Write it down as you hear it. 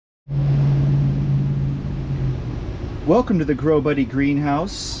Welcome to the Grobuddy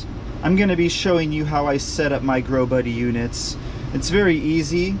greenhouse. I'm going to be showing you how I set up my Grobuddy units. It's very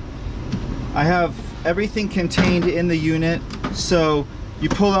easy. I have everything contained in the unit. So you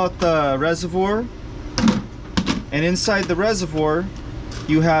pull out the reservoir, and inside the reservoir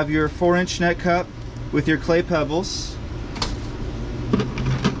you have your 4-inch net cup with your clay pebbles,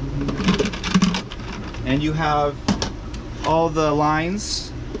 and you have all the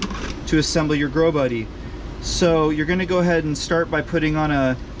lines to assemble your Grobuddy. So you're going to go ahead and start by putting on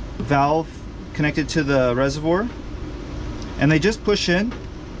a valve connected to the reservoir, and they just push in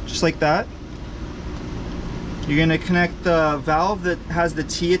just like that. You're going to connect the valve that has the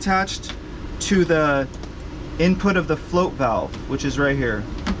T attached to the input of the float valve, which is right here,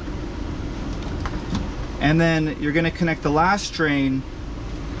 and then you're going to connect the last drain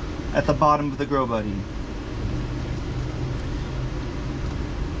at the bottom of the Grobuddy.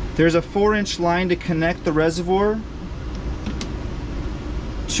 There's a 4-inch line to connect the reservoir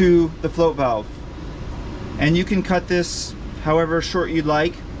to the float valve, and you can cut this however short you'd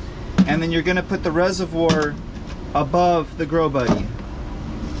like, and then you're going to put the reservoir above the Grobuddy.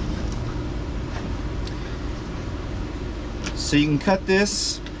 So you can cut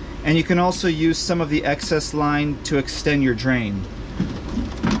this, and you can also use some of the excess line to extend your drain.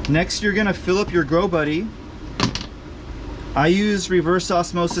 Next, you're going to fill up your Grobuddy. I use reverse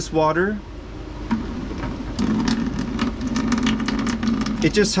osmosis water.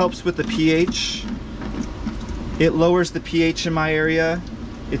 It just helps with the pH. It lowers the pH in my area.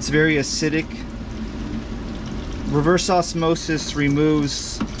 It's very acidic. Reverse osmosis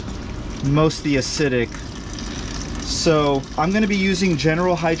removes most of the acidic. So I'm going to be using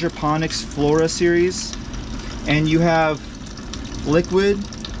General Hydroponics Flora series, and you have liquid,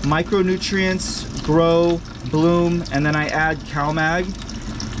 micronutrients, grow, bloom, and then I add CalMag.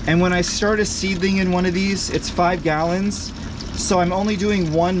 And when I start a seedling in one of these, it's 5 gallons, so I'm only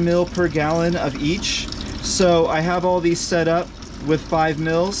doing 1 mil per gallon of each. So I have all these set up with 5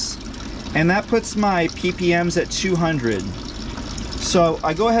 mils, and that puts my ppms at 200. So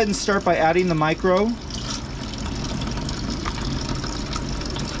I go ahead and start by adding the micro,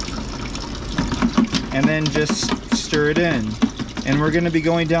 and then just stir it in. And we're going to be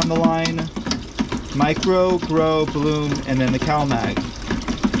going down the line: micro, grow, bloom, and then the CalMag.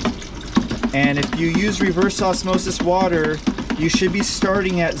 And if you use reverse osmosis water, you should be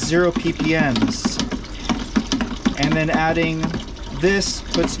starting at 0 ppms, and then adding this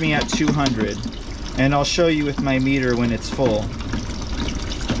puts me at 200, and I'll show you with my meter when it's full.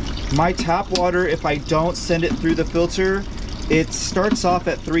 My tap water, if I don't send it through the filter, it starts off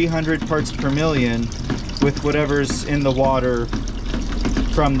at 300 parts per million with whatever's in the water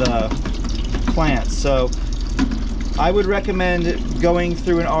from the plant. So I would recommend going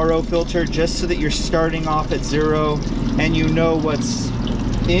through an RO filter just so that you're starting off at 0 and you know what's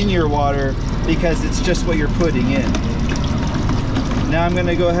in your water, because it's just what you're putting in. Now I'm going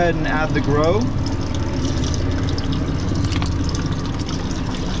to go ahead and add the grow.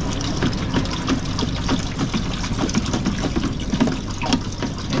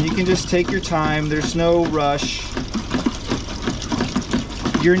 And you can just take your time, there's no rush.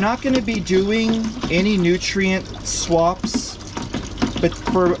 You're not going to be doing any nutrient swaps, but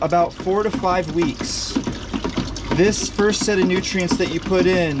for about 4 to 5 weeks. This first set of nutrients that you put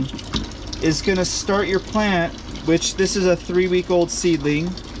in is going to start your plant, which this is a 3-week-old seedling,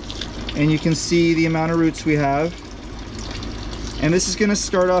 and you can see the amount of roots we have. And this is going to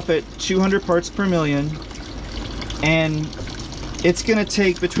start off at 200 parts per million, and it's going to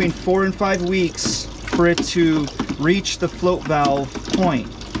take between 4 and 5 weeks for it to reach the float valve point,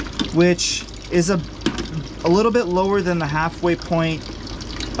 which is a little bit lower than the halfway point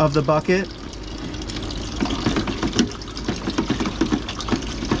of the bucket.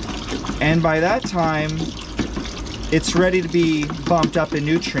 And by that time, it's ready to be bumped up in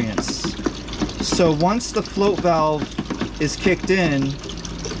nutrients. So once the float valve is kicked in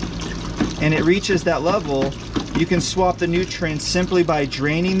and it reaches that level, you can swap the nutrients simply by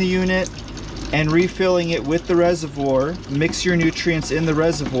draining the unit and refilling it with the reservoir. Mix your nutrients in the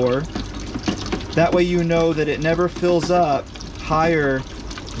reservoir. That way you know that it never fills up higher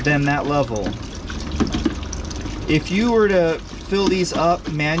than that level. If you were to fill these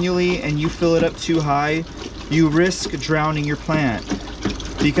up manually and you fill it up too high, you risk drowning your plant,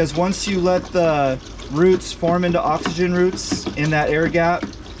 because once you let the roots form into oxygen roots in that air gap,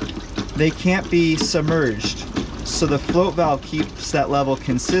 they can't be submerged. So the float valve keeps that level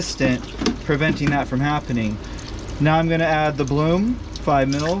consistent, preventing that from happening. Now I'm going to add the bloom, 5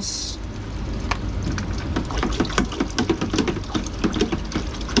 mils.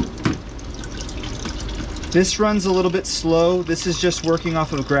 This runs a little bit slow. This is just working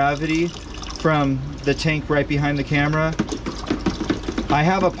off of gravity from the tank right behind the camera. I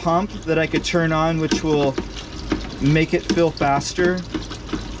have a pump that I could turn on which will make it fill faster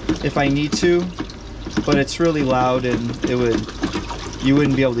if I need to, but it's really loud and you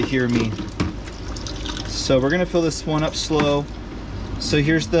wouldn't be able to hear me. So we're gonna fill this one up slow. So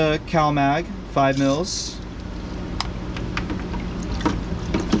here's the CalMag, 5 mils.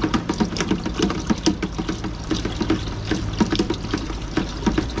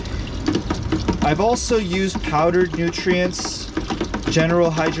 I've also used powdered nutrients, General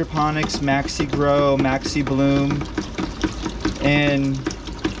Hydroponics, Maxi Grow, Maxi Bloom, and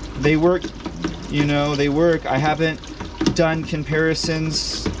they work, you know, they work. I haven't done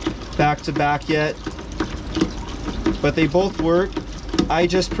comparisons back to back yet, but they both work. I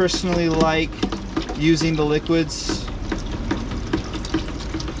just personally like using the liquids,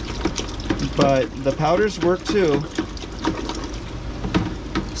 but the powders work too.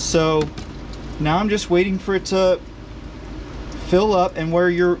 So now I'm just waiting for it to fill up, and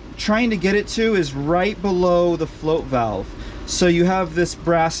where you're trying to get it to is right below the float valve. So you have this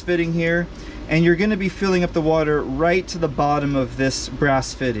brass fitting here, and you're going to be filling up the water right to the bottom of this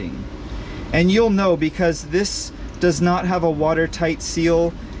brass fitting. And you'll know because this does not have a watertight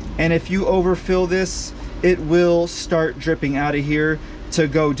seal, and if you overfill this, it will start dripping out of here to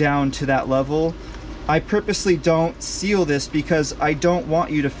go down to that level. I purposely don't seal this because I don't want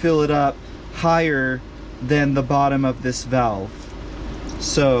you to fill it up higher than the bottom of this valve.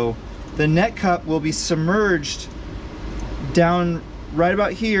 So the net cup will be submerged down right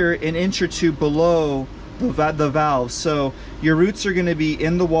about here, an inch or two below the valve. So your roots are going to be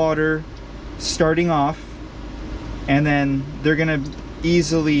in the water starting off, and then they're going to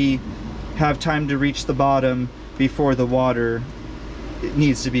easily have time to reach the bottom before the water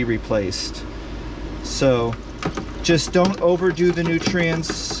needs to be replaced. So just don't overdo the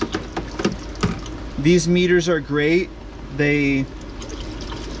nutrients. These meters are great. They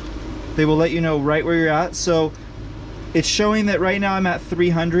will let you know right where you're at. So it's showing that right now I'm at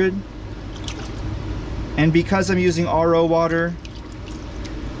 300, and because I'm using RO water,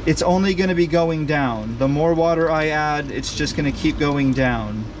 it's only going to be going down. The more water I add, it's just going to keep going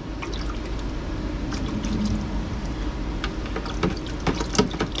down.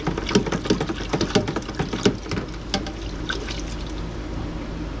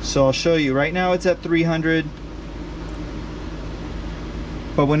 So I'll show you. Right now it's at 300,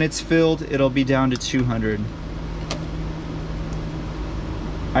 but when it's filled, it'll be down to 200.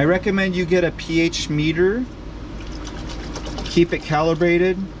 I recommend you get a pH meter. Keep it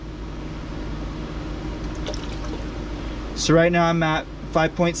calibrated. So right now I'm at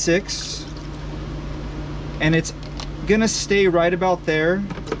 5.6, and it's gonna stay right about there.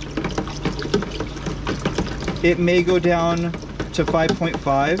 It may go down to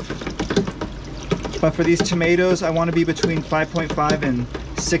 5.5, but for these tomatoes I want to be between 5.5 and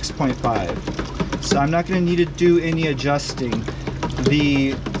 6.5, so I'm not going to need to do any adjusting.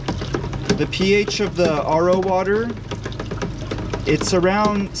 The pH of the RO water, it's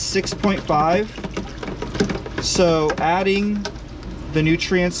around 6.5, so adding the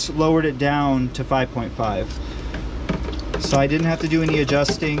nutrients lowered it down to 5.5, so I didn't have to do any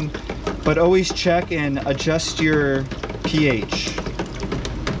adjusting. But always check and adjust your pH.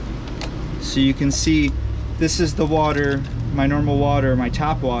 So you can see this is the water, my normal water, my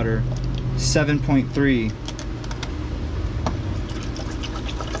tap water, 7.3.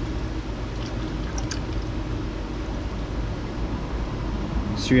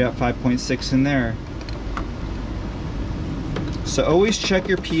 So you're at 5.6 in there. So always check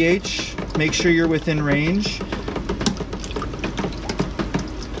your pH, make sure you're within range.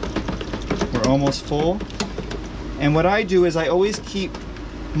 We're almost full. And what I do is I always keep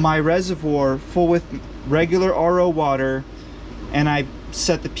my reservoir full with regular RO water, and I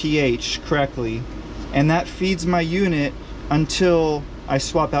set the pH correctly, and that feeds my unit until I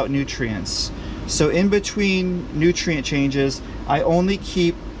swap out nutrients. So in between nutrient changes, I only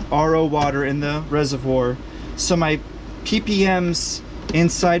keep RO water in the reservoir, so my ppms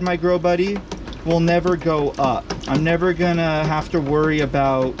inside my Grobuddy will never go up. I'm never gonna have to worry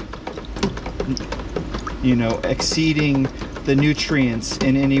about, you know, exceeding the nutrients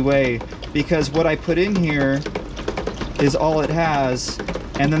in any way, because what I put in here is all it has,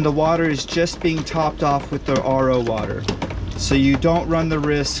 and then the water is just being topped off with the RO water. So you don't run the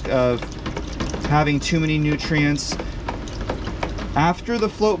risk of having too many nutrients. After the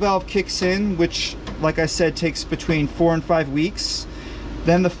float valve kicks in, which like I said takes between 4 and 5 weeks,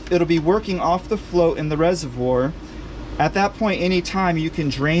 then it'll be working off the float in the reservoir. At that point, anytime you can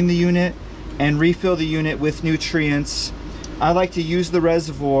drain the unit and refill the unit with nutrients. I like to use the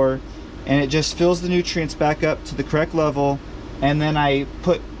reservoir, and it just fills the nutrients back up to the correct level, and then I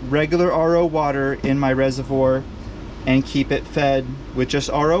put regular RO water in my reservoir and keep it fed with just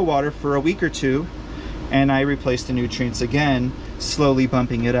RO water for a week or two, and I replace the nutrients again, slowly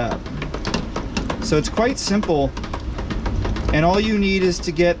bumping it up. So it's quite simple, and all you need is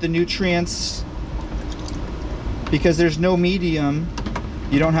to get the nutrients, because there's no medium.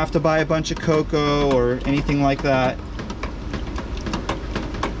 You don't have to buy a bunch of cocoa or anything like that.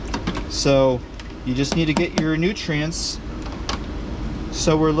 So you just need to get your nutrients.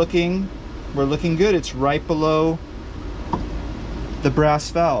 So we're looking good. It's right below the brass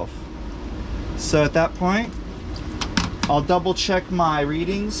valve. So at that point, I'll double check my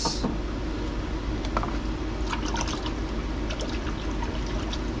readings.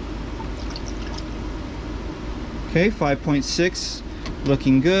 Okay, 5.6,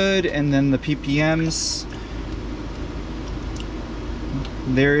 looking good. And then the ppms,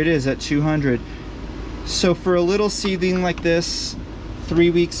 there it is at 200. So for a little seedling like this, 3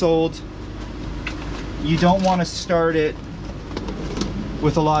 weeks old, you don't want to start it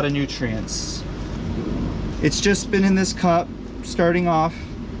with a lot of nutrients. It's just been in this cup starting off,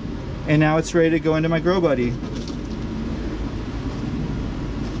 and now it's ready to go into my Grobuddy.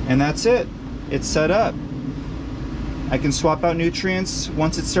 And that's it. It's set up. I can swap out nutrients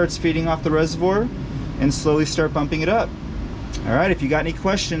once it starts feeding off the reservoir and slowly start bumping it up. All right, if you got any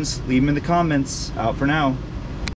questions, leave them in the comments. Out for now.